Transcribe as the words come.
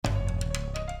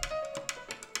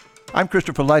I'm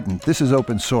Christopher Lydon. This is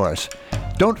Open Source.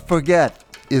 Don't forget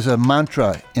is a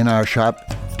mantra in our shop.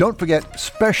 Don't forget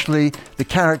especially the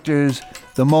characters,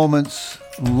 the moments,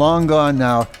 long gone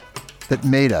now, that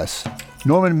made us.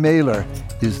 Norman Mailer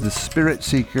is the spirit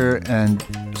seeker and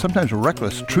sometimes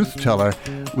reckless truth teller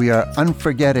we are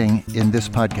unforgetting in this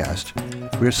podcast.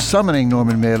 We're summoning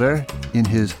Norman Mailer in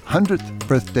his 100th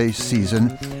birthday season,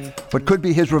 what could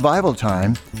be his revival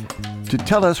time, to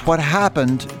tell us what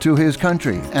happened to his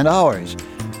country and ours.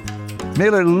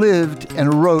 Mailer lived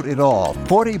and wrote it all,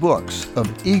 40 books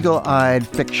of eagle-eyed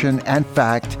fiction and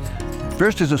fact,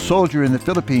 first as a soldier in the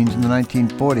Philippines in the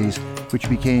 1940s, which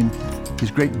became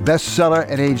his great bestseller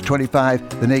at age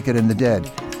 25, The Naked and the Dead.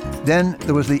 Then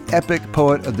there was the epic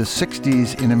poet of the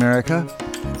 60s in America,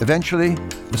 eventually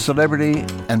the celebrity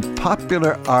and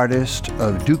popular artist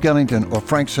of Duke Ellington or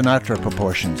Frank Sinatra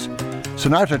proportions.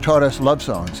 Sinatra taught us love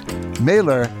songs.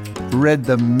 Mailer read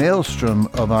the maelstrom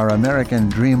of our American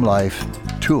dream life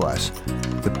to us.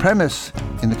 The premise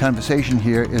in the conversation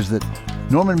here is that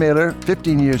Norman Mailer,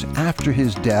 15 years after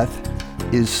his death,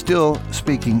 is still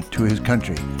speaking to his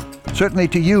country. Certainly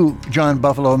to you, John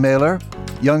Buffalo Mailer,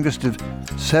 youngest of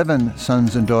 7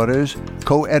 sons and daughters,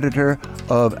 co-editor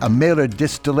of a Mailer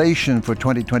distillation for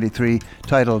 2023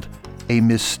 titled A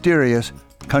Mysterious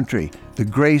Country, the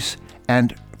Grace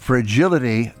and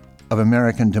Fragility of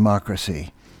American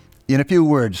Democracy. In a few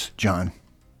words, John.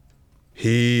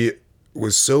 He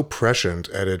was so prescient,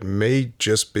 and it may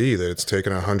just be that it's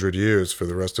taken 100 years for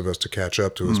the rest of us to catch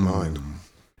up to his mind.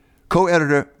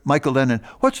 Co-editor Michael Lennon,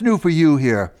 what's new for you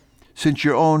here since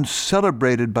your own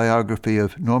celebrated biography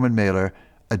of Norman Mailer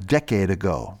a decade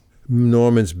ago?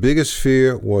 Norman's biggest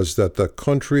fear was that the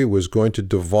country was going to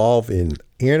devolve in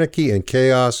anarchy and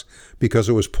chaos because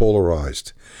it was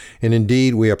polarized. And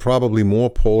indeed, we are probably more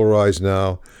polarized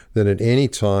now than at any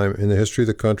time in the history of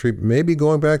the country, maybe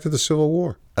going back to the Civil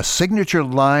War. A signature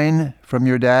line from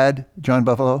your dad, John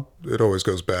Buffalo? It always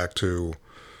goes back to,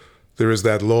 there is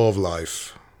that law of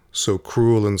life, so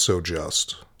cruel and so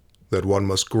just, that one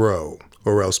must grow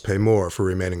or else pay more for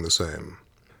remaining the same.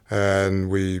 And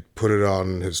we put it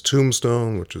on his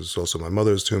tombstone, which is also my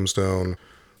mother's tombstone,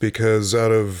 because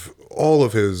out of all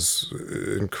of his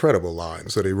incredible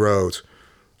lines that he wrote,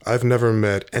 I've never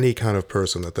met any kind of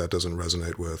person that doesn't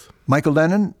resonate with. Michael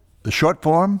Lennon, the short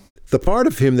form? The part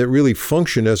of him that really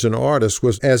functioned as an artist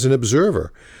was as an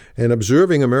observer. And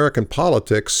observing American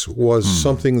politics was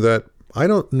something that I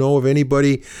don't know of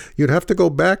anybody. You'd have to go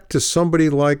back to somebody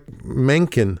like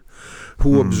Mencken,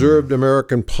 who observed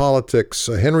American politics,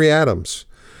 Henry Adams,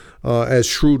 as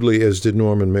shrewdly as did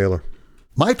Norman Mailer.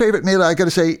 My favorite Mailer, I got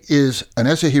to say, is an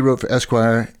essay he wrote for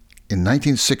Esquire in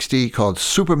 1960 called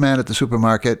Superman at the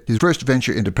Supermarket, his first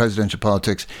venture into presidential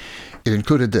politics. It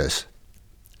included this.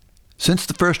 Since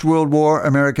the First World War,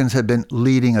 Americans have been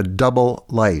leading a double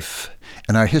life,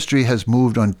 and our history has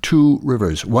moved on 2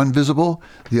 rivers, one visible,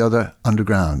 the other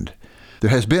underground. There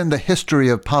has been the history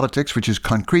of politics, which is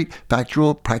concrete,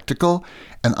 factual, practical,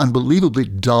 and unbelievably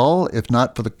dull, if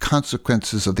not for the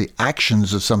consequences of the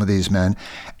actions of some of these men.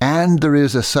 And there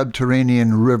is a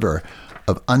subterranean river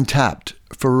of untapped,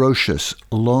 ferocious,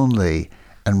 lonely,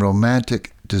 and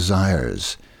romantic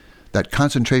desires. That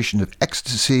concentration of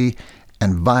ecstasy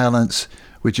and violence,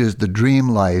 which is the dream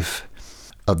life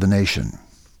of the nation.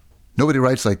 Nobody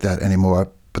writes like that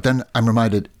anymore, but then I'm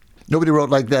reminded, nobody wrote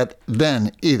like that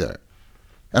then either.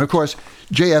 And of course,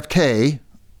 JFK,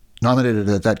 nominated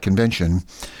at that convention,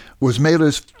 was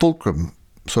Mailer's fulcrum,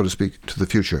 so to speak, to the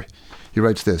future. He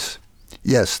writes this,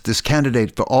 yes, this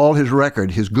candidate, for all his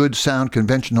record, his good, sound,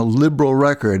 conventional, liberal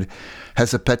record,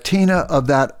 has a patina of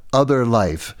that other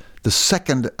life, the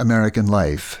second American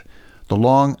life, the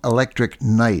long electric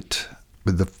night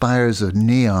with the fires of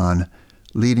neon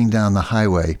leading down the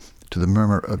highway to the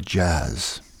murmur of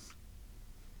jazz.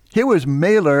 Here was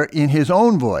Mailer in his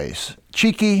own voice,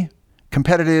 cheeky,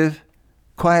 competitive,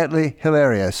 quietly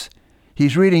hilarious.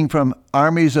 He's reading from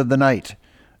Armies of the Night,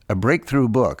 a breakthrough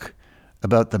book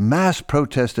about the mass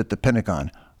protest at the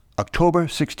Pentagon, October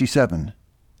 67,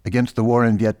 against the war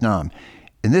in Vietnam.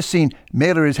 In this scene,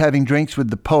 Mailer is having drinks with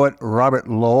the poet Robert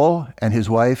Lowell and his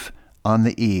wife on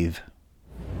the eve.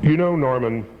 You know,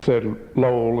 Norman, said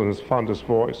Lowell in his fondest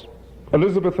voice,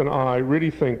 Elizabeth and I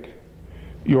really think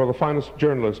you are the finest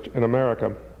journalist in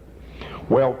America.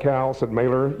 Well, Cal, said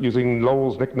Mailer, using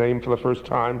Lowell's nickname for the first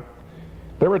time,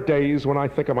 there are days when I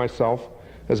think of myself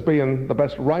as being the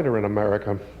best writer in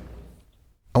America.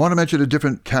 I want to mention a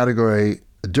different category,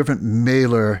 a different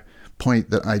Mailer point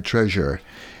that I treasure.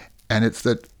 And it's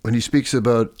that when he speaks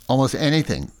about almost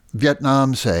anything,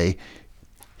 Vietnam, say,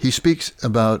 he speaks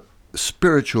about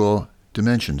spiritual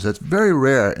dimensions. That's very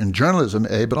rare in journalism,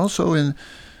 but also in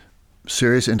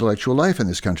serious intellectual life in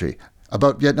this country.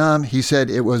 About Vietnam, he said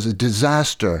it was a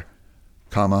disaster,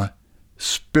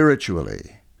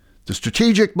 spiritually. The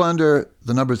strategic blunder,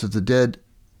 the numbers of the dead,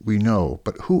 we know.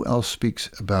 But who else speaks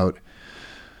about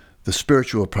the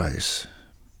spiritual price?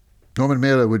 Norman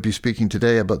Mailer would be speaking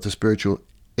today about the spiritual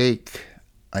ache,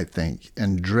 I think,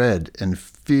 and dread and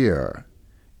fear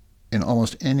in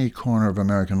almost any corner of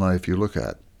American life you look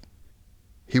at.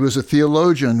 He was a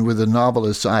theologian with a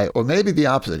novelist's eye, or maybe the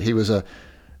opposite. He was a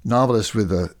novelist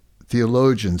with a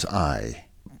theologian's eye.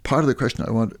 Part of the question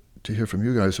I want to hear from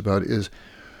you guys about is,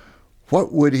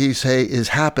 what would he say is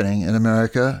happening in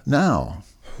America now?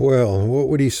 Well, what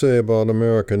would he say about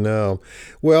America now?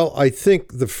 Well, I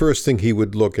think the first thing he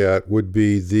would look at would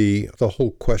be the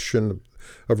whole question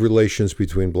of relations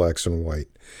between blacks and white.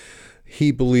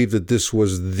 He believed that this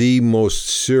was the most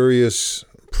serious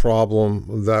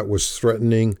problem that was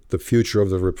threatening the future of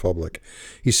the republic.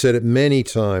 He said it many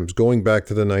times, going back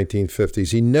to the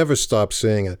 1950s. He never stopped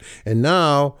saying it. And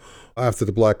now, after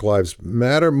the Black Lives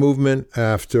Matter movement,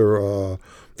 after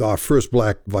our first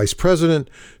black vice president,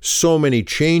 so many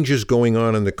changes going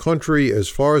on in the country as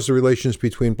far as the relations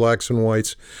between blacks and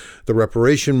whites, the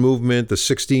reparation movement, the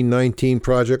 1619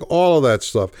 Project, all of that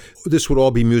stuff. This would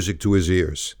all be music to his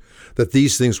ears, that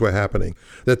these things were happening,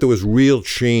 that there was real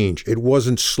change. It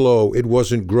wasn't slow. It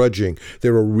wasn't grudging.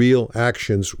 There were real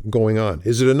actions going on.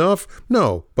 Is it enough?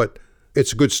 No, but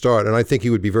it's a good start, and I think he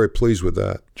would be very pleased with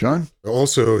that. John?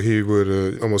 Also, he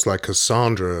would, almost like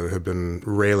Cassandra, have been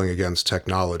railing against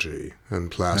technology and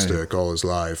plastic all his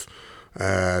life.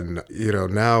 And,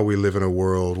 now we live in a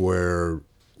world where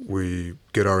we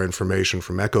get our information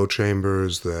from echo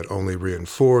chambers that only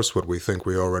reinforce what we think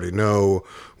we already know.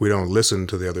 We don't listen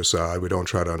to the other side. We don't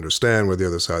try to understand where the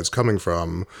other side's coming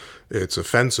from. It's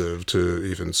offensive to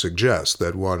even suggest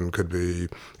that one could be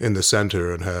in the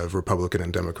center and have Republican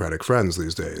and Democratic friends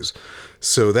these days.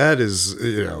 So that is,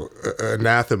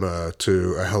 anathema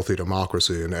to a healthy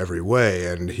democracy in every way.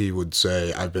 And he would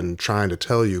say, I've been trying to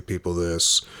tell you people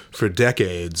this for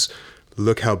decades.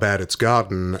 Look how bad it's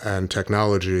gotten, and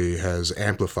technology has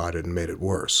amplified it and made it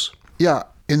worse. Yeah,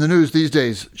 in the news these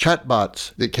days,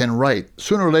 chatbots that can write,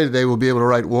 sooner or later they will be able to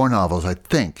write war novels, I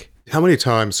think. How many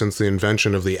times since the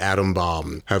invention of the atom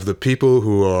bomb have the people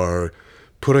who are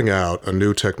putting out a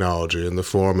new technology in the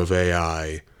form of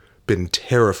AI been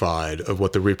terrified of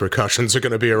what the repercussions are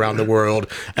going to be around the world,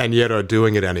 and yet are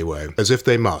doing it anyway, as if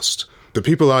they must? The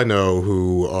people I know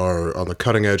who are on the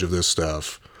cutting edge of this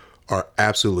stuff are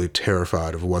absolutely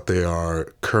terrified of what they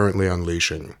are currently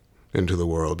unleashing into the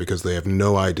world because they have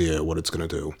no idea what it's going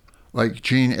to do. Like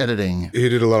gene editing. He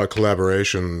did a lot of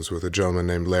collaborations with a gentleman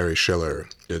named Larry Schiller.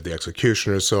 He did the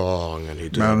Executioner song, and he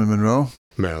did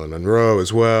Marilyn Monroe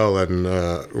as well. And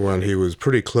when he was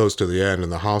pretty close to the end in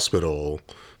the hospital,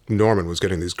 Norman was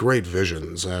getting these great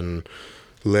visions, and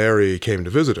Larry came to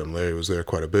visit him. Larry was there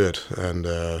quite a bit, and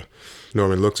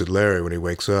Norman looks at Larry when he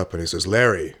wakes up, and he says,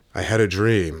 "Larry, I had a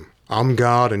dream. I'm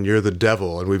God and you're the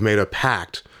devil, and we've made a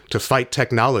pact to fight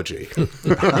technology."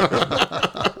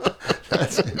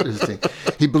 That's interesting.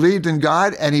 He believed in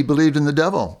God and he believed in the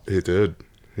devil. He did.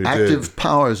 Active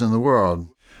powers in the world.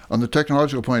 On the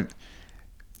technological point,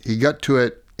 he got to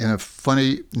it in a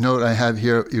funny note I have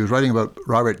here. He was writing about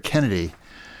Robert Kennedy,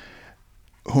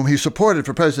 whom he supported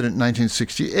for president in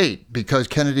 1968, because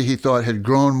Kennedy, he thought, had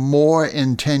grown more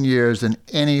in 10 years than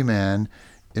any man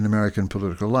in American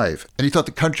political life. And he thought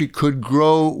the country could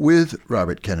grow with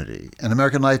Robert Kennedy, and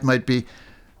American life might be,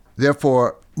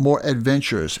 therefore, more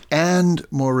adventurous and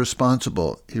more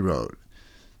responsible, he wrote.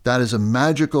 That is a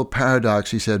magical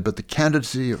paradox, he said, but the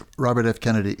candidacy of Robert F.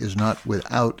 Kennedy is not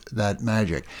without that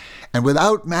magic. And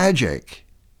without magic,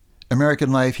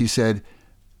 American life, he said,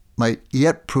 might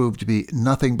yet prove to be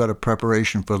nothing but a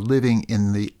preparation for living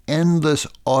in the endless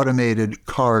automated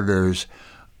corridors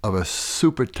of a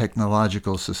super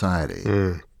technological society.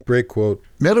 Great quote.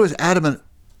 Mailer was adamant,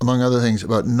 among other things,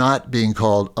 about not being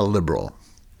called a liberal.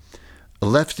 A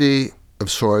lefty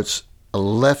of sorts, a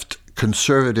left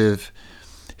conservative,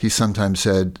 he sometimes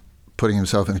said, putting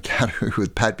himself in a category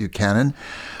with Pat Buchanan.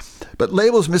 But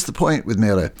labels miss the point with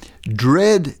Mailer.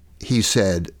 Dread, he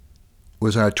said,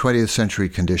 was our 20th century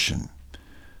condition.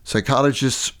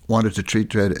 Psychologists wanted to treat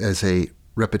dread as a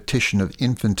repetition of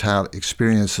infantile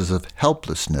experiences of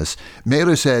helplessness.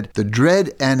 Mailer said, the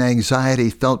dread and anxiety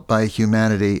felt by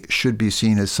humanity should be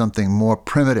seen as something more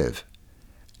primitive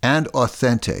and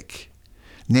authentic,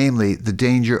 namely the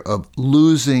danger of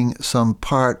losing some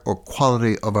part or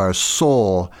quality of our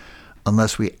soul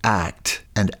unless we act,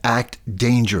 and act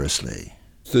dangerously.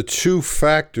 The two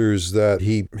factors that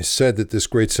he said that this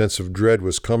great sense of dread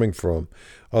was coming from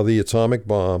are the atomic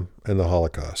bomb and the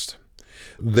Holocaust.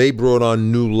 They brought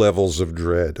on new levels of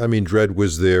dread. I mean, dread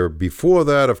was there before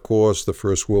that, of course, the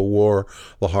First World War,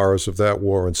 the horrors of that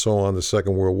war, and so on, the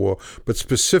Second World War. But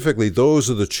specifically,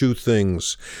 those are the two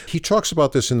things. He talks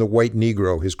about this in The White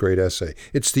Negro, his great essay.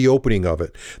 It's the opening of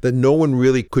it, that no one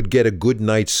really could get a good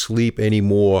night's sleep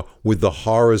anymore with the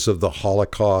horrors of the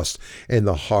Holocaust and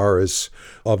the horrors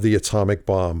of the atomic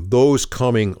bomb. Those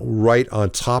coming right on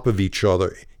top of each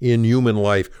other in human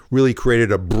life really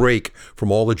created a break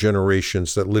from all the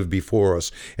generations that lived before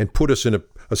us and put us in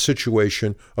a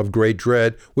situation of great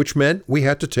dread, which meant we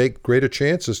had to take greater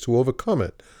chances to overcome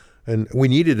it. And we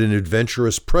needed an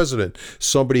adventurous president,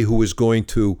 somebody who was going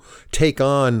to take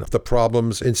on the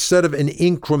problems instead of an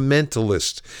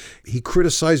incrementalist. He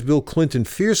criticized Bill Clinton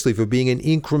fiercely for being an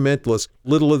incrementalist.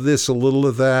 Little of this, a little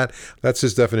of that. That's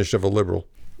his definition of a liberal.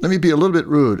 Let me be a little bit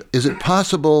rude. Is it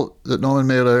possible that Norman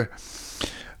Mailer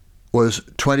was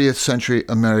 20th century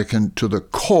American to the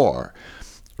core?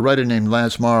 A writer named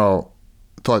Lance Morrow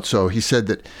thought so. He said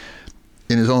that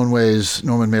in his own ways,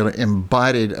 Norman Mailer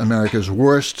embodied America's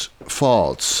worst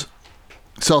faults: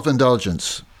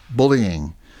 self-indulgence,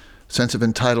 bullying, sense of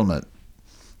entitlement,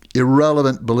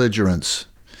 irrelevant belligerence,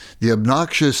 the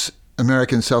obnoxious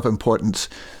American self-importance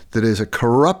that is a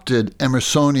corrupted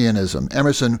Emersonianism,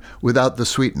 Emerson without the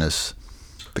sweetness,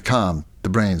 the calm, the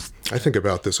brains. I think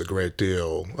about this a great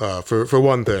deal. For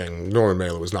one thing, Norman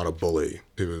Mailer was not a bully.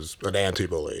 He was an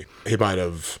anti-bully. He might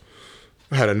have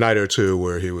had a night or two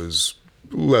where he was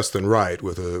less than right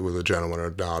with a gentleman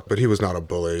or not, but he was not a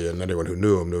bully, and anyone who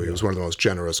knew him knew he was one of the most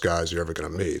generous guys you're ever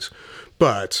going to meet.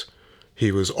 But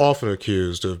he was often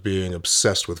accused of being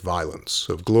obsessed with violence,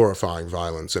 of glorifying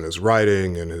violence in his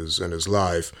writing and his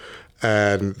life.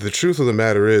 And the truth of the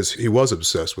matter is, he was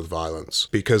obsessed with violence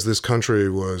because this country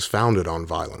was founded on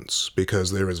violence,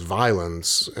 because there is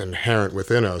violence inherent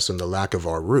within us in the lack of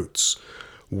our roots.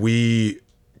 We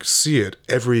see it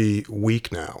every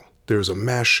week now. There's a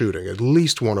mass shooting, at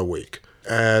least one a week.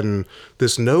 And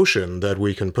this notion that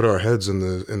we can put our heads in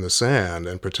the sand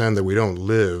and pretend that we don't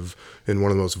live in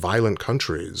one of the most violent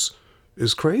countries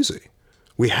is crazy.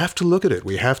 We have to look at it.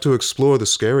 We have to explore the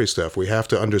scary stuff. We have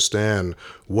to understand,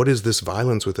 what is this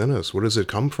violence within us? Where does it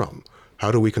come from?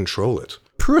 How do we control it?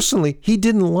 Personally, he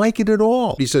didn't like it at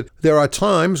all. He said, there are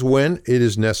times when it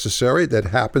is necessary, that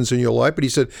happens in your life, but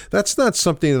he said, that's not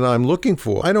something that I'm looking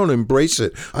for. I don't embrace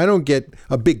it. I don't get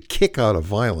a big kick out of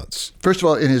violence. First of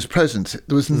all, in his presence,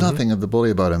 there was nothing of the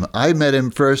bully about him. I met him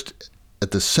first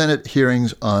at the Senate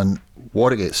hearings on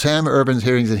Watergate, Sam Ervin's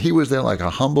hearings, and he was there like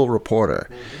a humble reporter.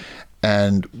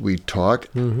 And we talked.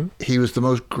 He was the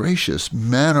most gracious,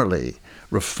 mannerly,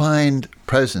 refined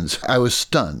presence. I was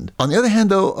stunned. On the other hand,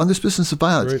 though, on this business of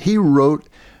violence, he wrote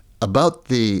about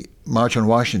the March on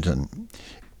Washington,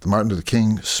 the Martin Luther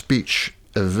King speech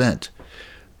event,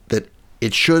 that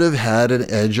it should have had an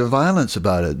edge of violence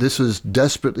about it. This was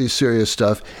desperately serious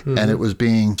stuff, and it was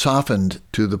being softened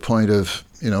to the point of,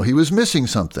 he was missing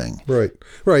something. Right.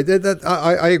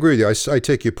 I agree with you. I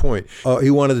take your point. He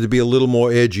wanted it to be a little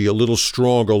more edgy, a little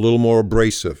stronger, a little more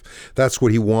abrasive. That's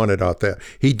what he wanted out there.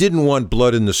 He didn't want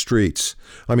blood in the streets.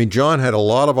 I mean, John had a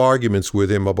lot of arguments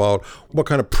with him about what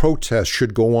kind of protests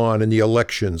should go on in the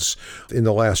elections, in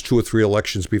the last 2 or 3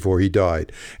 elections before he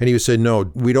died. And he would say, no,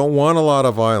 we don't want a lot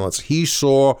of violence. He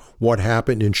saw what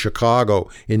happened in Chicago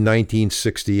in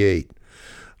 1968.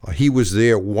 He was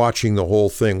there watching the whole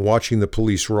thing, watching the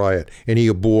police riot, and he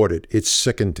abhorred it. It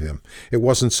sickened him. It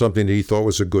wasn't something that he thought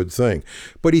was a good thing.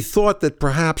 But he thought that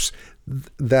perhaps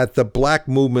that the black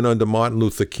movement under Martin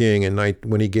Luther King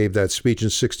when he gave that speech in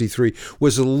 1963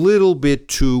 was a little bit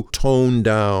too toned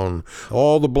down.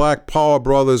 All the black power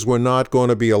brothers were not going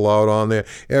to be allowed on there.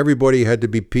 Everybody had to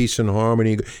be peace and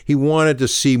harmony. He wanted to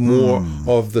see more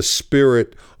of the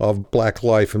spirit of black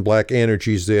life and black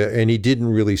energies there, and he didn't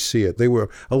really see it. They were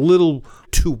a little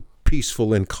too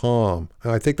peaceful and calm.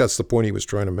 And I think that's the point he was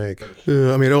trying to make.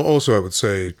 Yeah, I mean, also I would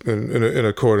say, in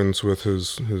accordance with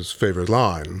his favorite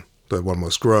line, that one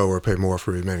must grow or pay more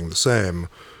for remaining the same,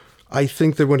 I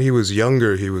think that when he was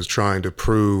younger, he was trying to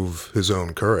prove his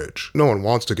own courage. No one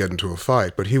wants to get into a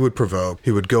fight, but he would provoke.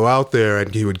 He would go out there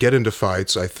and he would get into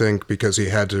fights, I think, because he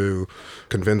had to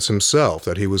convince himself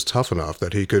that he was tough enough,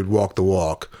 that he could walk the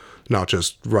walk, not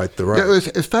just write the right. Yeah,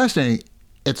 it's fascinating.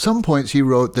 At some points, he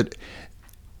wrote that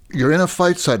you're in a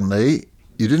fight suddenly,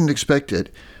 you didn't expect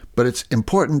it, but it's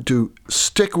important to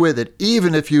stick with it,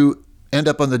 even if you end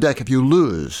up on the deck. If you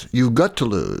lose, you've got to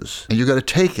lose, and you've got to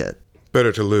take it.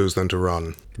 Better to lose than to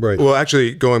run. Right. Well,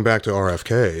 actually, going back to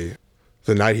RFK,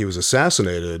 the night he was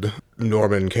assassinated,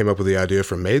 Norman came up with the idea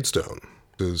for Maidstone,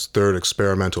 his third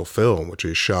experimental film, which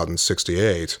he shot in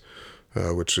 '68,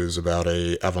 which is about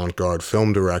a avant-garde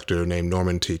film director named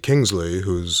Norman T. Kingsley,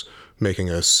 who's making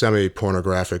a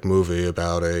semi-pornographic movie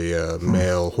about a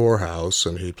male whorehouse,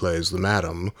 and he plays the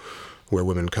madam, where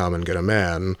women come and get a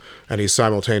man, and he's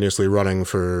simultaneously running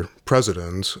for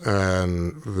president,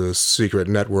 and the secret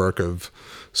network of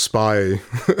spy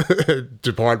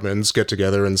departments get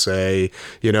together and say,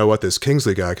 you know what, this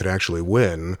Kingsley guy could actually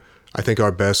win. I think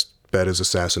our best bet is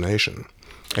assassination.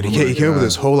 And he came up with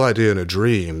this whole idea in a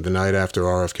dream the night after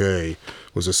RFK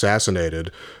was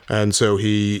assassinated, and so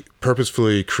he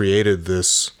purposefully created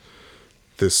this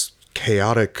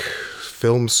chaotic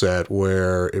film set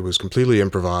where it was completely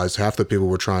improvised. Half the people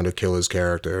were trying to kill his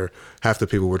character, half the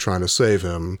people were trying to save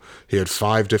him. He had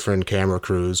 5 different camera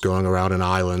crews going around an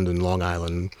island in Long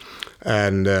Island,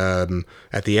 and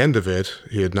at the end of it,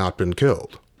 he had not been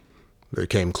killed. They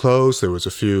came close, there was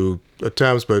a few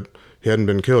attempts, but he hadn't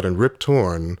been killed, and Rip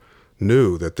Torn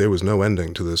knew that there was no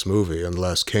ending to this movie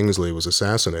unless Kingsley was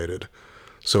assassinated.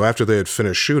 So after they had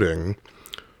finished shooting,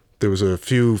 there was a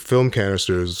few film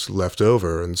canisters left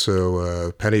over, and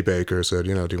so Pennebaker said, do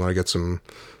you want to get some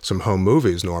home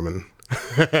movies, Norman?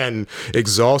 And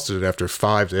exhausted after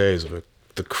 5 days of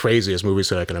the craziest movie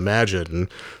set I can imagine,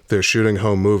 they're shooting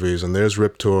home movies, and there's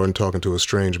Rip Torn talking to a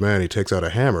strange man. He takes out a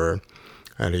hammer,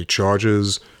 and he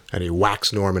charges, and he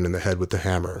whacks Norman in the head with the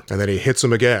hammer. And then he hits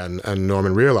him again, and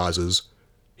Norman realizes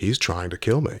he's trying to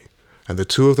kill me. And the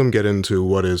two of them get into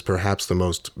what is perhaps the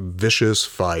most vicious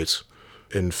fight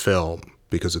in film,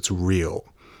 because it's real.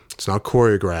 It's not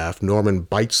choreographed. Norman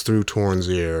bites through Torn's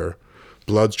ear.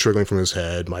 Blood's trickling from his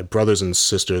head. My brothers and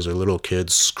sisters are little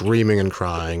kids screaming and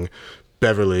crying.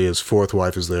 Beverly, his fourth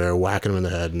wife, is there, whacking him in the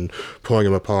head and pulling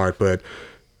him apart. But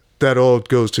that all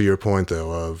goes to your point,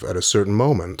 though, of at a certain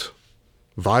moment,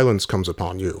 violence comes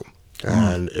upon you.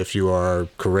 And if you are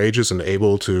courageous and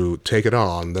able to take it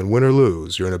on, then win or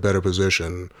lose, you're in a better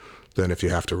position than if you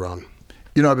have to run.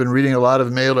 I've been reading a lot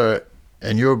of Mailer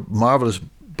and your marvelous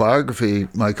biography,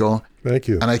 Michael. Thank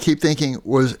you. And I keep thinking,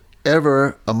 was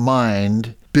ever a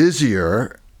mind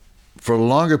busier for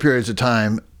longer periods of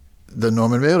time than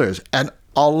Norman Mailer's? And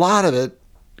a lot of it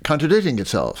contradicting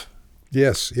itself.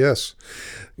 Yes, yes.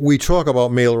 We talk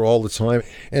about Mailer all the time,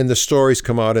 and the stories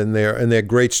come out in there, and they're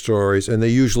great stories, and they're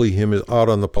usually him out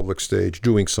on the public stage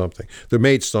doing something. The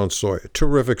Maidstone story, a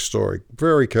terrific story,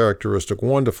 very characteristic,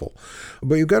 wonderful.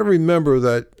 But you've got to remember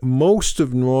that most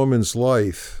of Norman's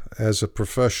life as a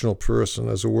professional person,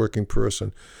 as a working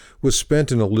person, was spent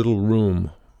in a little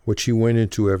room, which he went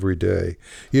into every day.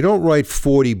 You don't write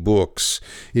 40 books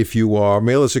if you are.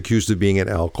 Mailer's accused of being an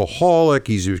alcoholic.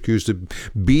 He's accused of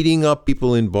beating up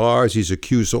people in bars. He's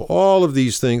accused of all of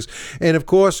these things. And of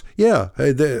course,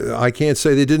 I can't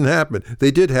say they didn't happen.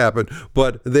 They did happen,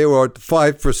 but they were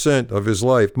 5% of his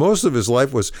life. Most of his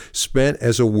life was spent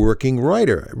as a working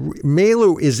writer.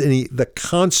 Mailer is the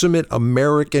consummate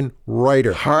American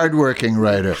writer. Hardworking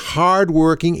writer.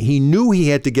 Hardworking. He knew he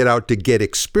had to get out to get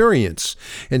experience.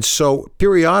 And so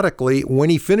periodically, when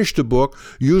he finished a book,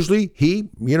 usually he,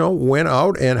 went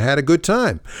out and had a good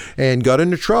time and got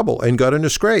into trouble and got into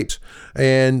scrapes.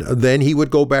 And then he would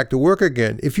go back to work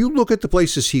again. If you look at the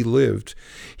places he lived,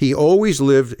 he always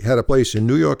had a place in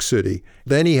New York City.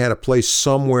 Then he had a place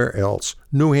somewhere else,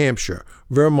 New Hampshire,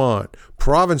 Vermont,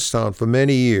 Provincetown for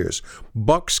many years,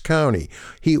 Bucks County.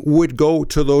 He would go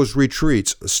to those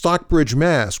retreats, Stockbridge,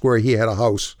 Mass., where he had a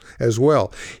house as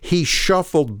well. He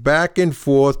shuffled back and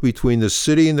forth between the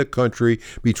city and the country,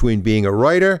 between being a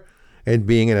writer and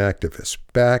being an activist,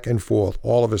 back and forth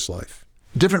all of his life.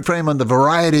 Different frame on the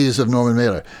varieties of Norman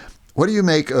Mailer. What do you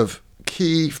make of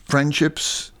key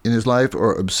friendships in his life,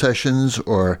 or obsessions,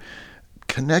 or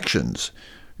connections?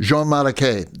 Jean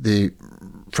Malaquais, the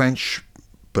French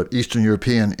but Eastern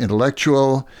European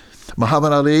intellectual.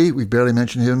 Muhammad Ali, we barely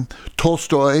mentioned him.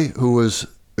 Tolstoy, who was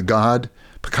a god.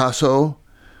 Picasso,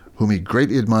 whom he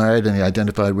greatly admired and he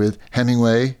identified with.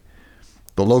 Hemingway,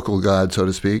 the local god, so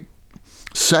to speak.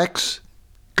 Sex,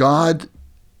 God,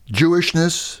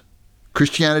 Jewishness,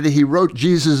 Christianity. He wrote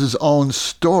Jesus' own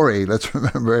story, let's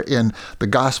remember, in The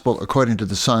Gospel According to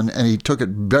the Son, and he took it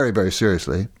very, very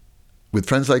seriously. With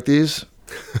friends like these,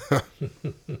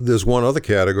 there's one other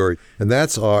category, and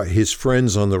that's his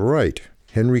friends on the right.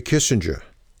 Henry Kissinger,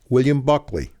 William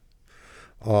Buckley,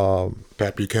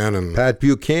 Pat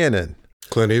Buchanan.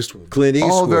 Clint Eastwood. Clint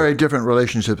Eastwood. All very different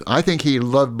relationships. I think he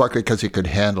loved Buckley because he could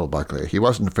handle Buckley. He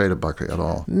wasn't afraid of Buckley at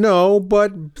all. No,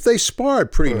 but they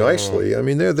sparred pretty nicely. I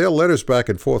mean, their letters back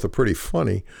and forth are pretty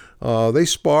funny. They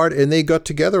sparred and they got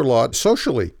together a lot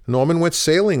socially. Norman went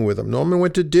sailing with him. Norman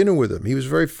went to dinner with him. He was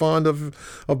very fond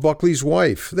of Buckley's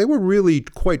wife. They were really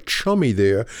quite chummy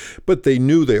there, but they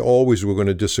knew they always were going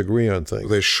to disagree on things.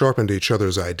 They sharpened each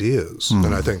other's ideas,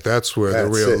 and I think that's where the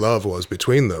real love was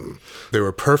between them. They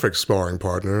were perfect sparring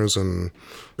partners, and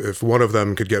if one of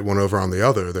them could get one over on the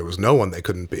other, there was no one they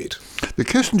couldn't beat. The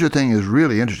Kissinger thing is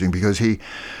really interesting because he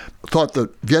thought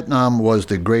that Vietnam was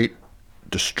the great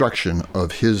destruction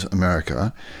of his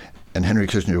America, and Henry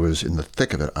Kissinger was in the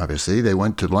thick of it, obviously. They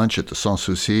went to lunch at the Sans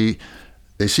Souci.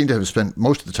 They seem to have spent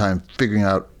most of the time figuring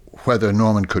out whether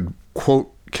Norman could quote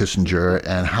Kissinger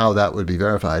and how that would be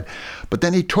verified. But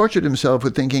then he tortured himself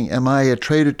with thinking, am I a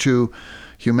traitor to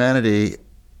humanity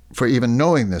for even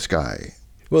knowing this guy?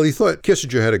 Well, he thought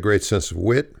Kissinger had a great sense of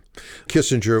wit.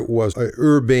 Kissinger was an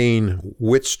urbane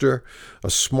witster, a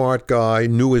smart guy,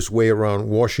 knew his way around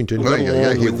Washington.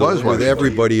 He was with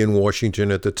everybody in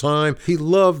Washington at the time. He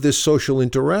loved this social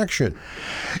interaction.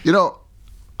 You know,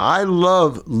 I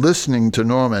love listening to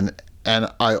Norman,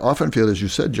 and I often feel, as you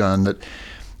said, John, that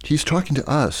he's talking to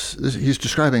us. He's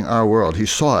describing our world. He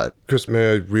saw it. Chris,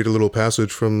 may I read a little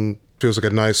passage from, feels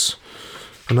like a nice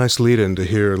lead-in to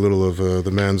hear a little of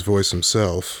the man's voice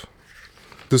himself.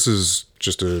 This is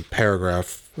just a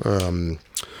paragraph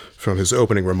from his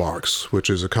opening remarks, which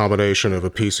is a combination of a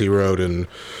piece he wrote in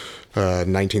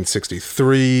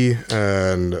 1963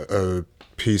 and a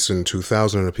piece in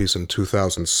 2000 and a piece in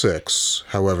 2006.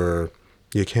 However,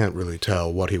 you can't really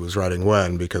tell what he was writing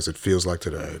when because it feels like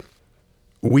today.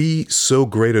 We, so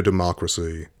great a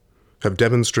democracy, have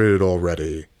demonstrated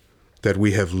already that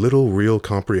we have little real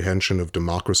comprehension of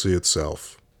democracy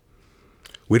itself.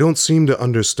 We don't seem to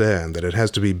understand that it has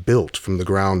to be built from the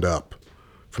ground up,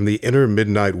 from the inner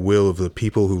midnight will of the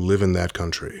people who live in that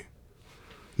country.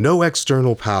 No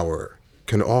external power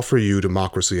can offer you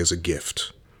democracy as a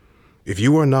gift. If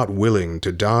you are not willing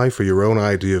to die for your own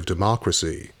idea of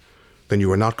democracy, then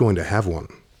you are not going to have one.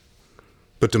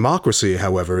 But democracy,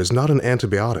 however, is not an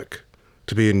antibiotic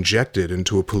to be injected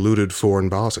into a polluted foreign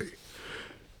body.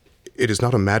 It is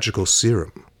not a magical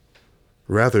serum.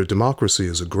 Rather, democracy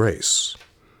is a grace.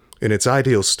 In its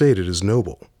ideal state, it is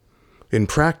noble. In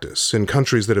practice, in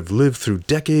countries that have lived through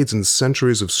decades and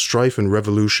centuries of strife and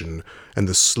revolution and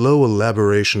the slow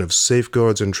elaboration of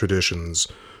safeguards and traditions,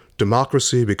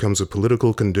 democracy becomes a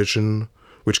political condition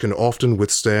which can often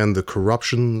withstand the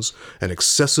corruptions and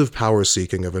excessive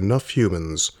power-seeking of enough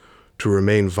humans to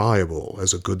remain viable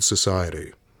as a good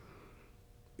society.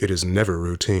 It is never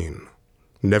routine,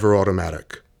 never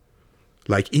automatic.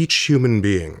 Like each human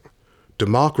being,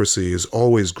 democracy is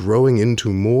always growing into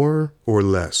more or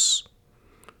less.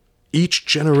 Each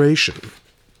generation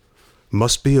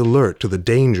must be alert to the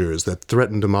dangers that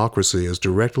threaten democracy as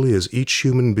directly as each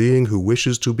human being who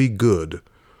wishes to be good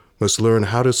must learn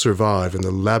how to survive in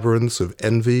the labyrinths of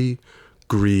envy,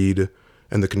 greed,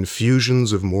 and the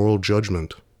confusions of moral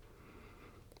judgment.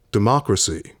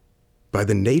 Democracy, by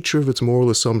the nature of its moral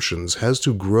assumptions, has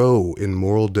to grow in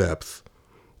moral depth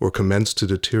or commence to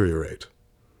deteriorate.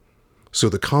 So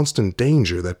the constant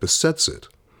danger that besets it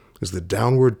is the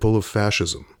downward pull of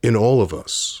fascism. In all of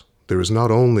us, there is not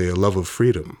only a love of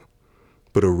freedom,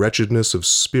 but a wretchedness of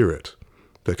spirit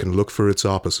that can look for its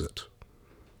opposite,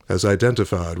 as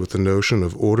identified with the notion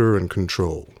of order and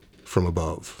control from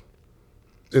above.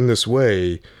 In this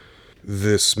way,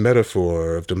 this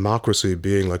metaphor of democracy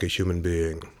being like a human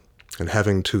being and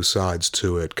having two sides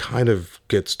to it kind of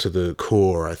gets to the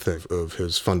core, I think, of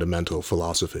his fundamental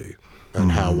philosophy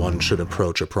and how one should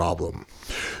approach a problem.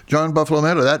 John Buffalo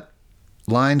Mehta, that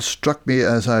line struck me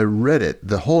as I read it.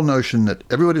 The whole notion that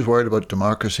everybody's worried about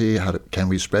democracy, can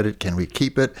we spread it, can we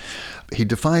keep it? He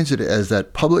defines it as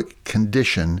that public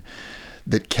condition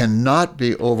that cannot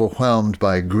be overwhelmed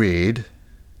by greed,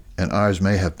 and ours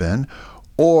may have been,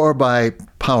 or by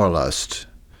power lust,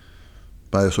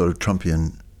 by a sort of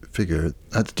Trumpian figure.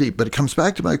 That's deep. But it comes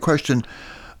back to my question.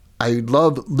 I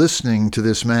love listening to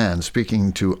this man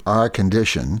speaking to our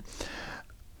condition,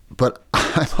 but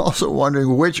I'm also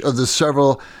wondering which of the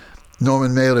several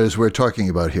Norman Mailers we're talking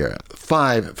about here.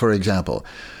 5, for example.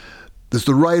 There's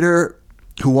the writer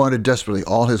who wanted desperately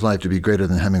all his life to be greater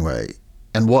than Hemingway,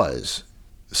 and was.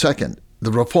 Second,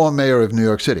 the reform mayor of New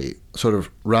York City, sort of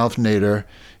Ralph Nader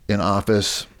in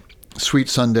office, sweet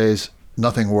Sundays,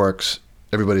 nothing works,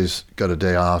 everybody's got a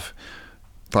day off,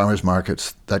 farmers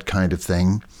markets, that kind of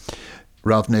thing.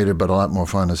 Ralph Nader, but a lot more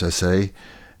fun, as I say.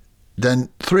 Then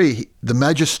 3, the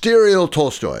magisterial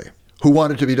Tolstoy, who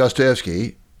wanted to be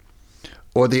Dostoevsky,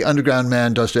 or the underground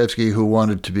man Dostoevsky who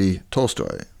wanted to be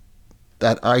Tolstoy.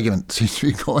 That argument seems to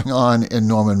be going on in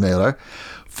Norman Mailer.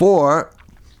 4,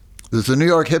 there's the New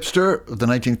York hipster of the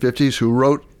 1950s who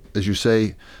wrote, as you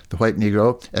say, The White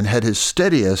Negro, and had his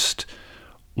steadiest,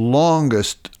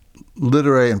 longest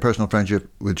literary and personal friendship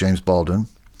with James Baldwin.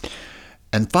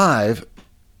 And 5,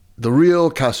 the real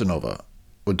Casanova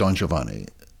with Don Giovanni.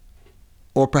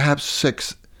 Or perhaps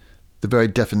 6, the very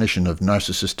definition of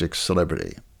narcissistic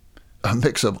celebrity. A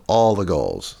mix of all the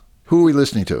goals. Who are we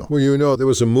listening to? Well, you know, there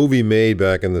was a movie made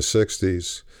back in the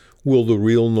 60s. Will the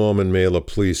real Norman Mailer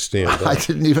please stand up? I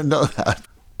didn't even know that.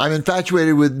 I'm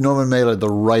infatuated with Norman Mailer, the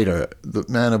writer, the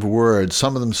man of words,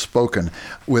 some of them spoken,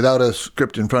 without a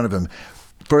script in front of him.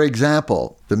 For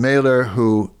example, the Mailer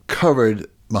who covered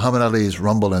Muhammad Ali's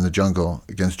Rumble in the Jungle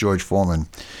against George Foreman,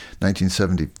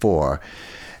 1974.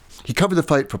 He covered the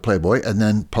fight for Playboy and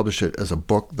then published it as a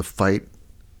book, The Fight,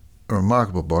 a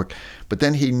remarkable book. But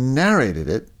then he narrated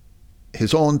it,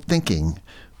 his own thinking,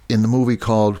 in the movie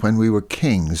called When We Were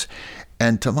Kings.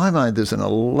 And to my mind, there's an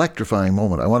electrifying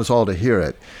moment. I want us all to hear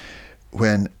it.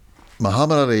 When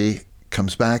Muhammad Ali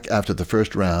comes back after the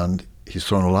first round, he's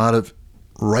thrown a lot of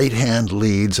right-hand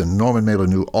leads, and Norman Mailer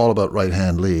knew all about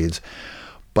right-hand leads,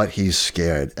 but he's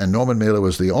scared. And Norman Mailer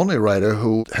was the only writer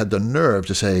who had the nerve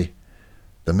to say,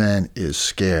 the man is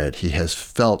scared. He has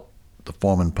felt the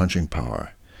Foreman punching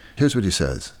power. Here's what he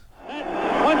says.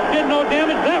 That punch did no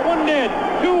damage. That one did.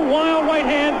 2 wild right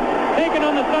hands taken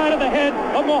on the side of the head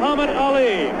of Muhammad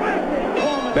Ali.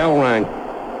 Bell rang.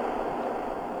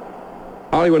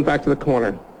 Ali went back to the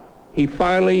corner. He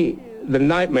finally, the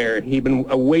nightmare he'd been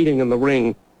awaiting in the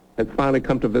ring had finally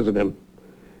come to visit him.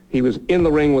 He was in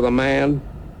the ring with a man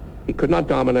he could not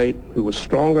dominate, who was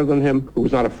stronger than him, who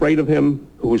was not afraid of him,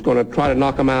 who was going to try to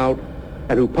knock him out,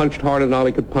 and who punched harder than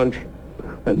Ali could punch.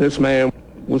 And this man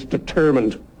was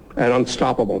determined and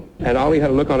unstoppable. And Ali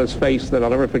had a look on his face that I'll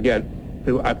never forget.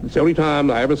 It's the only time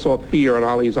I ever saw fear in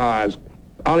Ali's eyes.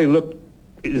 Ali looked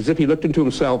as if he looked into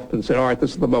himself and said, all right,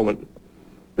 this is the moment.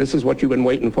 This is what you've been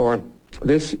waiting for.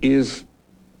 This is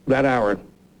that hour.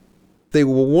 They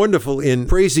were wonderful in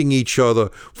praising each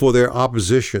other for their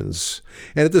oppositions.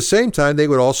 And at the same time, they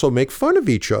would also make fun of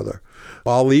each other.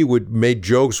 Ali would make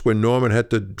jokes when Norman had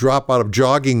to drop out of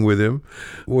jogging with him,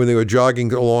 when they were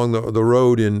jogging along the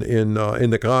road in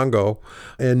the Congo.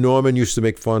 And Norman used to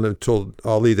make fun and told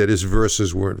Ali that his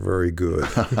verses weren't very good.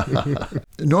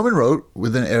 Norman wrote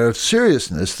with an air of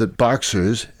seriousness that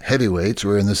boxers, heavyweights,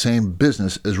 were in the same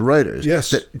business as writers.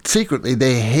 Yes. That secretly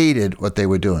they hated what they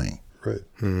were doing. Right.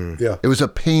 Yeah. It was a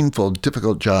painful,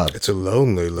 difficult job. It's a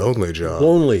lonely, lonely job.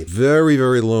 Lonely. Very,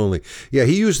 very lonely. Yeah,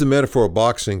 he used the metaphor of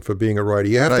boxing for being a writer.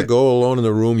 You have to go alone in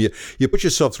the room. You put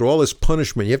yourself through all this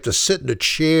punishment. You have to sit in a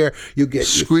chair. You get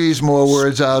squeeze more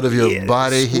words out of your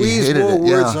body. Squeeze more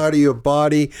words out of your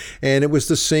body. And it was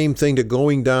the same thing to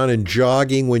going down and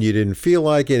jogging when you didn't feel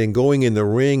like it, and going in the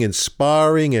ring and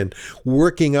sparring and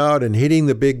working out and hitting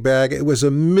the big bag. It was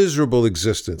a miserable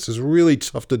existence. It was really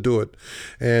tough to do it.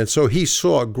 And so he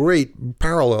saw great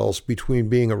parallels between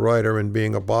being a writer and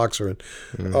being a boxer, and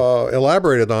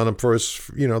elaborated on them for his,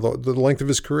 the length of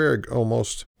his career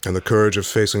almost. And the courage of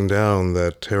facing down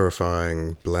that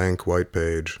terrifying blank white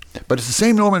page. But it's the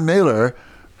same Norman Mailer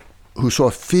who saw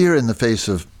fear in the face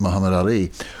of Muhammad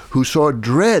Ali, who saw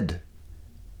dread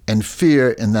and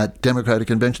fear in that Democratic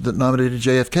convention that nominated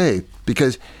JFK,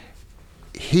 because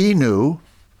he knew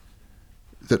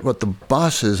that what the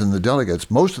bosses and the delegates,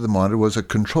 most of them wanted, was a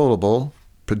controllable,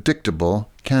 predictable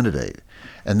candidate.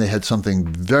 And they had something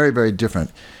very, very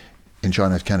different in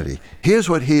John F. Kennedy. Here's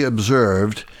what he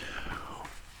observed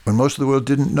when most of the world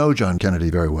didn't know John Kennedy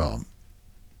very well.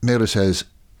 Mailer says,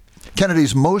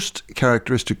 Kennedy's most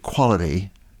characteristic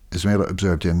quality, as Mailer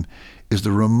observed him, is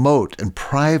the remote and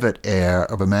private air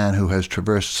of a man who has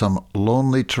traversed some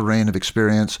lonely terrain of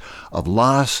experience, of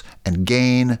loss and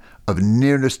gain, of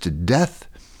nearness to death,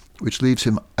 which leaves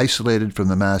him isolated from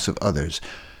the mass of others.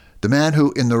 The man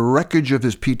who, in the wreckage of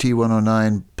his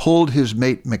PT-109, pulled his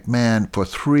mate McMahon for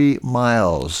 3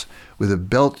 miles with a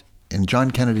belt in John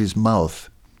Kennedy's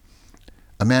mouth.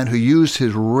 A man who used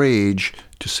his rage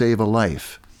to save a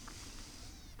life.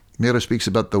 Mailer speaks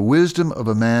about the wisdom of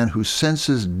a man who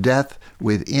senses death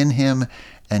within him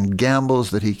and gambles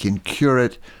that he can cure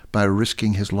it by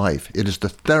risking his life. It is the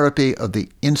therapy of the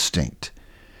instinct.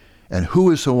 And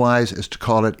who is so wise as to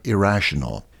call it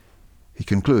irrational? He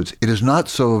concludes, it is not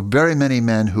so very many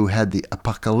men who had the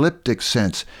apocalyptic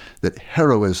sense that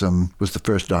heroism was the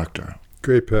first doctor.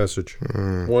 Great passage.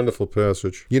 Wonderful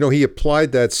passage. You know, he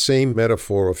applied that same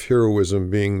metaphor of heroism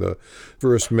being the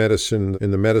first medicine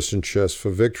in the medicine chest for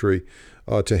victory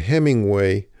to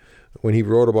Hemingway when he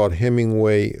wrote about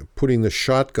Hemingway putting the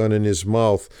shotgun in his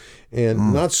mouth,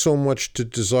 and not so much to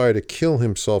desire to kill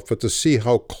himself, but to see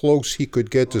how close he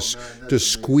could get to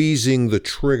squeezing the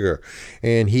trigger.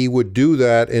 And he would do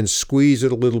that and squeeze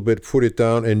it a little bit, put it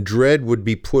down, and dread would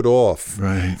be put off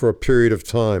for a period of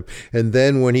time. And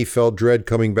then when he felt dread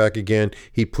coming back again,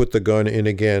 he'd put the gun in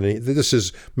again. And this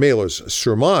is Mailer's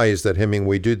surmise that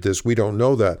Hemingway did this. We don't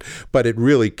know that. But it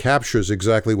really captures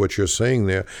exactly what you're saying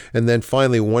there. And then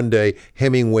finally, one day,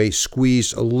 Hemingway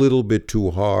squeezed a little bit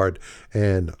too hard,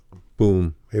 and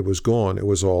boom, it was gone. It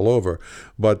was all over.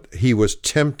 But he was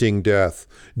tempting death,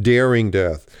 daring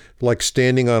death, like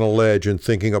standing on a ledge and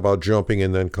thinking about jumping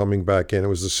and then coming back in. It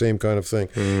was the same kind of thing.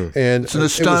 And it's an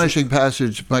astonishing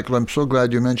passage, Michael. I'm so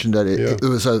glad you mentioned that. It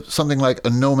was something like a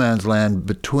no man's land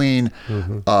between,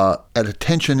 at a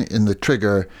tension in the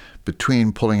trigger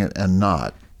between pulling it and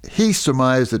not. He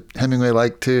surmised that Hemingway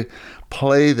liked to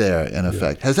play there, in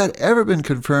effect. Has that ever been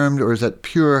confirmed, or is that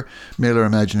pure Mailer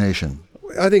imagination?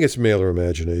 I think it's Mailer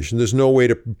imagination. There's no way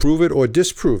to prove it or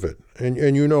disprove it.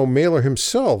 And you know, Mailer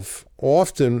himself,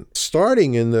 often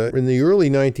starting in the early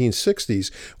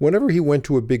 1960s, whenever he went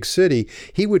to a big city,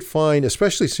 he would find,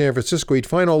 especially San Francisco, he'd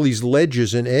find all these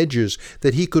ledges and edges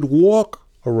that he could walk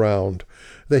around,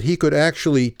 that he could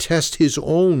actually test his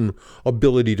own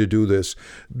ability to do this.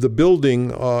 The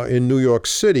building in New York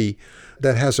City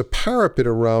that has a parapet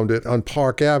around it on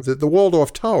Park Ave, the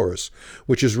Waldorf Towers,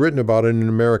 which is written about in An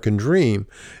American Dream.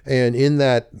 And in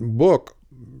that book,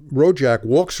 Rojak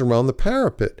walks around the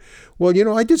parapet. Well, you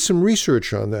know, I did some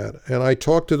research on that, and I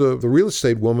talked to the real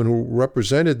estate woman who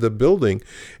represented the building,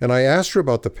 and I asked her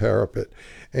about the parapet.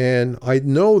 And I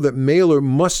know that Mailer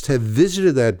must have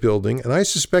visited that building, and I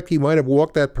suspect he might have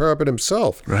walked that parapet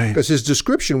himself. Right. Because his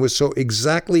description was so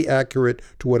exactly accurate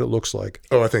to what it looks like.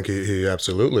 Oh, I think he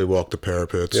absolutely walked the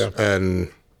parapets. Yeah.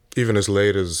 And even as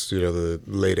late as, the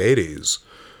late 80s,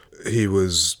 he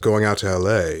was going out to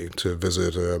L.A. to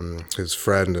visit his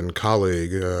friend and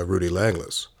colleague, Rudy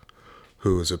Langlis,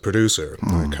 who is a producer,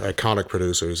 an iconic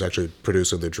producer. He's actually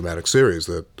producing the dramatic series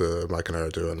that Mike and I are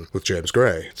doing with James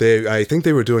Gray. I think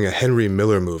they were doing a Henry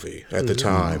Miller movie at the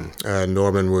time, and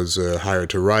Norman was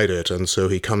hired to write it, and so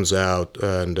he comes out,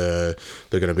 and they're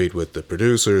going to meet with the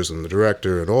producers and the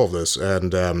director and all this,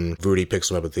 and Rudy picks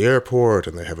him up at the airport,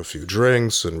 and they have a few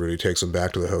drinks, and Rudy takes him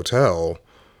back to the hotel,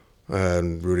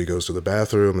 and Rudy goes to the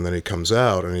bathroom, and then he comes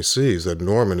out, and he sees that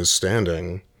Norman is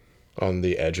standing on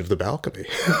the edge of the balcony,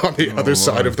 on the other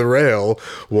side of the rail,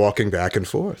 walking back and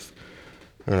forth.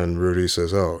 And Rudy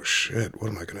says, "Oh, shit, what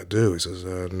am I going to do?" He says,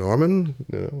 "Norman,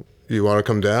 you want to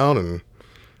come down?" And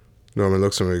Norman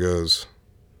looks at him and he goes,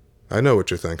 "I know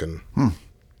what you're thinking."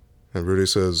 And Rudy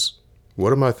says,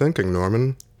 "What am I thinking,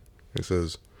 Norman?" He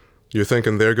says, "You're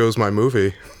thinking, there goes my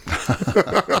movie."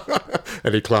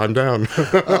 And he climbed down.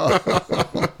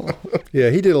 Yeah,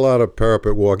 he did a lot of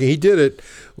parapet walking. He did it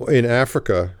in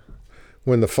Africa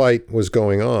when the fight was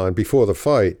going on, before the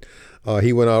fight.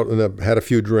 He went out and had a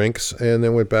few drinks and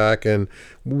then went back and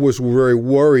was very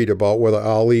worried about whether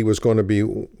Ali was going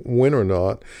to win or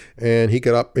not. And he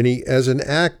got up and as an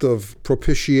act of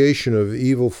propitiation of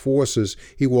evil forces,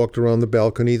 he walked around the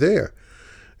balcony there.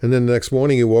 And then the next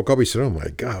morning he woke up, he said, "Oh my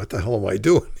God, what the hell am I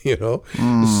doing?"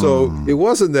 So it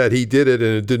wasn't that he did it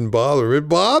and it didn't bother him. It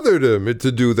bothered him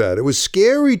to do that. It was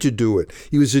scary to do it.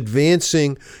 He was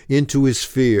advancing into his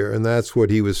fear, and that's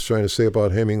what he was trying to say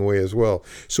about Hemingway as well.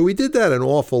 So he did that an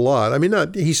awful lot. I mean,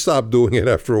 he stopped doing it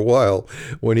after a while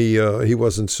when he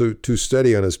wasn't too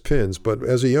steady on his pins, but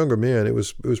as a younger man, it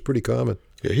was pretty common.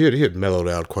 Yeah, he had mellowed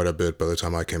out quite a bit by the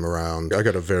time I came around. I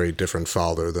got a very different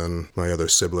father than my other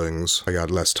siblings. I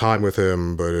got less time with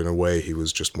him, but in a way he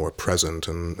was just more present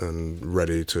and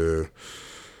ready to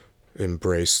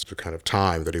embrace the kind of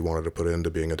time that he wanted to put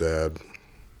into being a dad.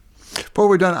 Before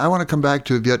we're done, I want to come back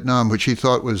to Vietnam, which he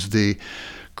thought was the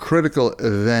critical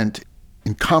event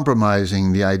in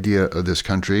compromising the idea of this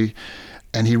country.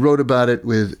 And he wrote about it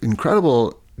with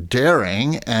incredible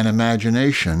daring and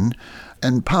imagination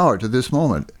and power to this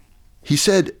moment. He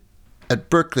said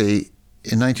at Berkeley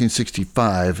in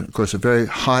 1965, of course, a very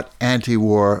hot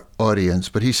anti-war audience,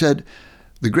 but he said,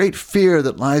 "The great fear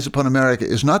that lies upon America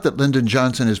is not that Lyndon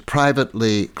Johnson is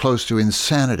privately close to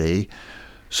insanity,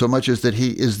 so much as that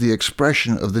he is the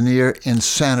expression of the near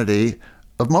insanity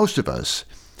of most of us.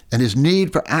 And his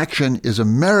need for action is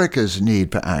America's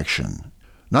need for action.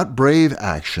 Not brave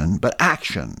action, but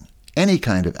action, any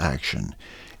kind of action.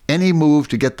 Any move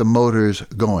to get the motors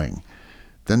going."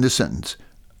 Then this sentence,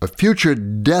 A future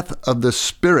death of the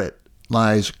spirit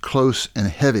lies close and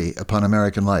heavy upon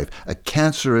American life, a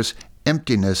cancerous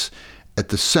emptiness at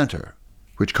the center,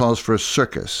 which calls for a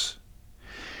circus.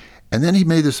 And then he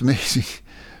made this amazing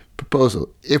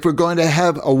proposal. If we're going to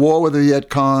have a war with the Viet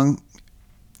Cong,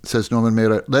 says Norman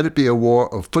Mailer, let it be a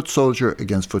war of foot soldier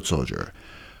against foot soldier.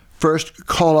 First,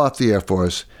 call off the Air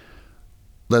Force.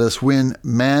 Let us win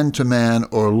man to man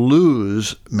or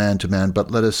lose man to man,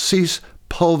 but let us cease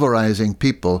pulverizing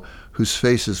people whose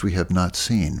faces we have not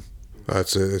seen.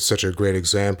 It's such a great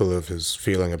example of his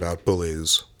feeling about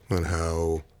bullies and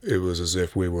how it was as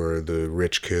if we were the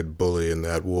rich kid bully in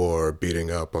that war beating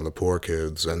up on the poor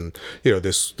kids. And,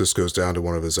 this goes down to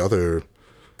one of his other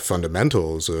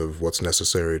fundamentals of what's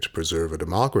necessary to preserve a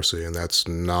democracy, and that's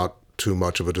not too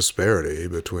much of a disparity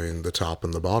between the top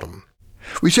and the bottom.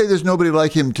 We say there's nobody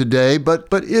like him today,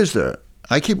 but is there?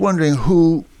 I keep wondering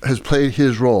who has played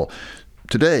his role.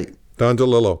 Today, Don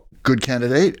DeLillo. Good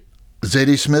candidate.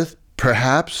 Zadie Smith,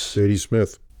 perhaps. Zadie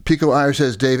Smith. Pico Iyer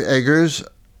says Dave Eggers.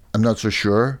 I'm not so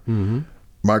sure. Mm-hmm.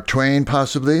 Mark Twain,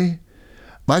 possibly.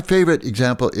 My favorite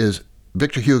example is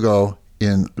Victor Hugo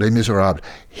in Les Miserables.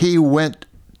 He went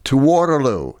to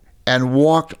Waterloo and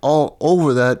walked all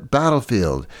over that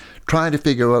battlefield trying to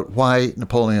figure out why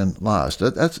Napoleon lost.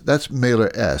 That's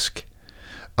Mailer-esque.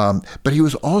 But he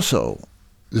was also,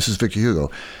 this is Victor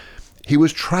Hugo, he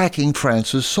was tracking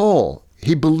France's soul.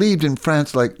 He believed in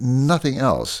France like nothing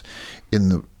else. In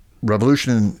the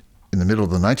revolution in the middle of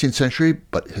the 19th century,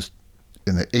 but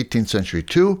in the 18th century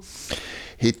too,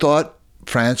 he thought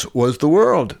France was the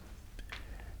world.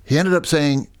 He ended up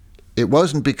saying it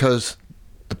wasn't because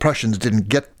the Prussians didn't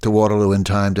get to Waterloo in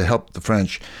time to help the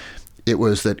French. It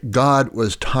was that God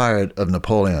was tired of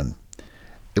Napoleon.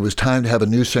 It was time to have a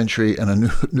new century and a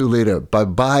new leader.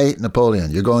 Bye-bye,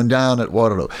 Napoleon. You're going down at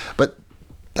Waterloo. But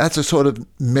that's a sort of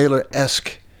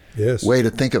Mailer-esque way to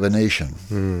think of a nation.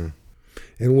 Mm.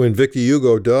 And when Victor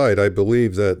Hugo died, I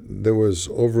believe that there was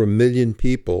over 1 million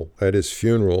people at his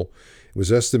funeral. It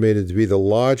was estimated to be the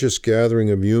largest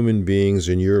gathering of human beings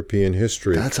in European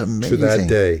history. That's amazing. To that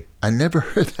day. I never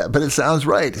heard that, but it sounds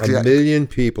right. 1 million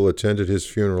people attended his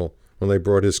funeral when they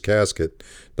brought his casket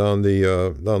down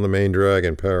the main drag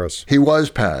in Paris. He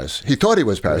was Paris. He thought he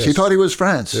was Paris. Yes. He thought he was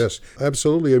France. Yes,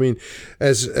 absolutely. I mean,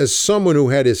 as someone who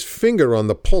had his finger on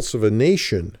the pulse of a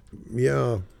nation,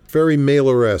 very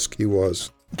Mailer-esque he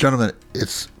was. Gentlemen,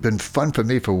 it's been fun for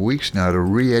me for weeks now to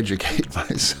re-educate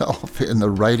myself in the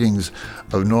writings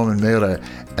of Norman Mailer,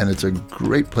 and it's a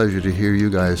great pleasure to hear you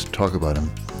guys talk about him.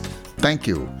 Thank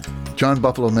you, John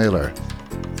Buffalo Mailer,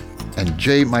 and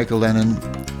J. Michael Lennon,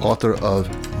 author of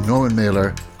Norman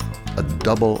Mailer, A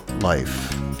Double Life.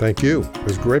 Thank you. It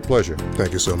was a great pleasure.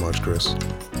 Thank you so much, Chris.